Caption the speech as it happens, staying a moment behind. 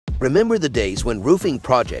Remember the days when roofing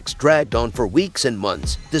projects dragged on for weeks and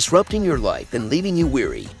months, disrupting your life and leaving you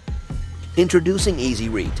weary? Introducing Easy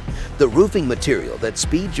Reat, the roofing material that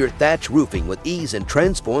speeds your thatch roofing with ease and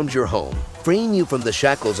transforms your home, freeing you from the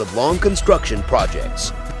shackles of long construction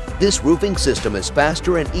projects. This roofing system is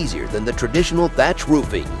faster and easier than the traditional thatch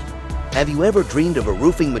roofing. Have you ever dreamed of a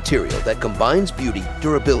roofing material that combines beauty,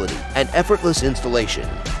 durability, and effortless installation?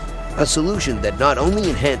 A solution that not only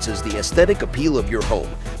enhances the aesthetic appeal of your home,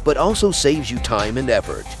 but also saves you time and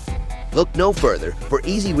effort. Look no further, for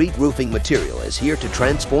Easy Reat roofing material is here to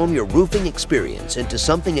transform your roofing experience into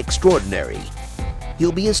something extraordinary.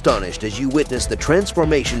 You'll be astonished as you witness the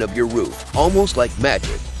transformation of your roof, almost like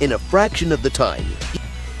magic, in a fraction of the time.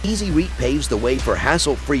 Easy Reat paves the way for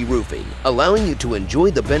hassle-free roofing, allowing you to enjoy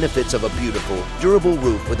the benefits of a beautiful, durable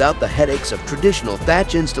roof without the headaches of traditional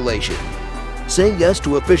thatch installation. Say yes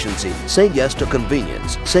to efficiency, say yes to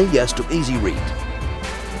convenience, say yes to Easy Reat.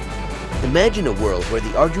 Imagine a world where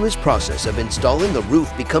the arduous process of installing a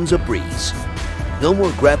roof becomes a breeze. No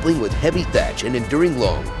more grappling with heavy thatch and enduring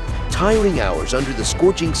long, tiring hours under the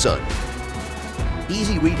scorching sun.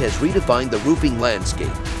 Easy Reat has redefined the roofing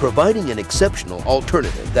landscape, providing an exceptional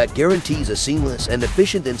alternative that guarantees a seamless and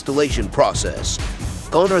efficient installation process.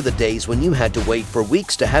 Gone are the days when you had to wait for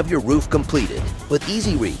weeks to have your roof completed. With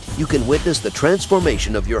Easy Reat, you can witness the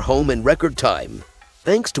transformation of your home in record time.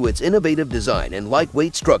 Thanks to its innovative design and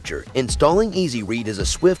lightweight structure, installing Easy Reat is a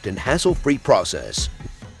swift and hassle-free process.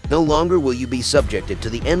 No longer will you be subjected to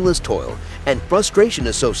the endless toil and frustration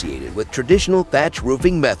associated with traditional thatch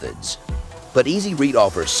roofing methods. But Easy Reat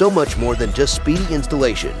offers so much more than just speedy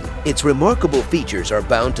installation. Its remarkable features are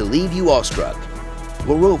bound to leave you awestruck.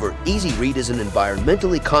 Moreover, Easy Reat is an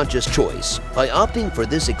environmentally conscious choice. By opting for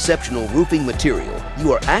this exceptional roofing material,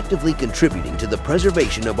 you are actively contributing to the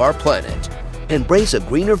preservation of our planet. Embrace a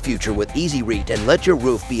greener future with Easy Reat and let your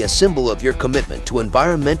roof be a symbol of your commitment to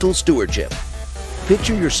environmental stewardship.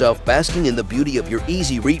 Picture yourself basking in the beauty of your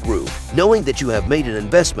Easy Reat roof, knowing that you have made an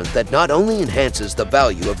investment that not only enhances the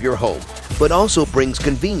value of your home, but also brings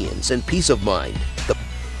convenience and peace of mind. The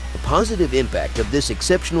positive impact of this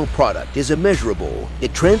exceptional product is immeasurable.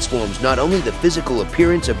 It transforms not only the physical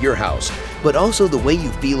appearance of your house, but also the way you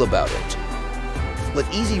feel about it. With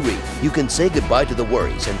Easy Reat, you can say goodbye to the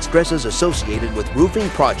worries and stresses associated with roofing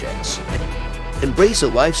projects. Embrace a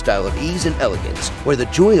lifestyle of ease and elegance, where the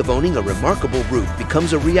joy of owning a remarkable roof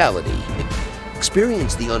becomes a reality.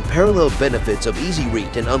 Experience the unparalleled benefits of Easy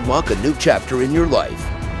Reat and unlock a new chapter in your life.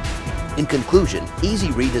 In conclusion,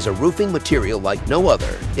 Easy Reat is a roofing material like no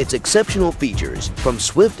other. Its exceptional features, from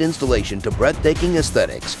swift installation to breathtaking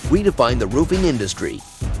aesthetics, redefine the roofing industry.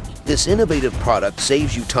 This innovative product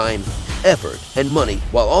saves you time, effort, and money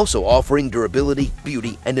while also offering durability,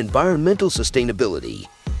 beauty, and environmental sustainability.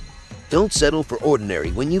 Don't settle for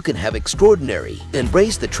ordinary when you can have extraordinary.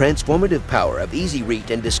 Embrace the transformative power of Easy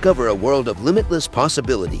Reat and discover a world of limitless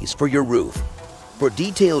possibilities for your roof. For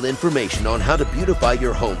detailed information on how to beautify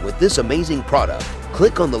your home with this amazing product,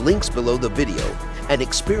 click on the links below the video and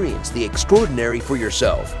experience the extraordinary for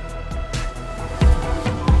yourself.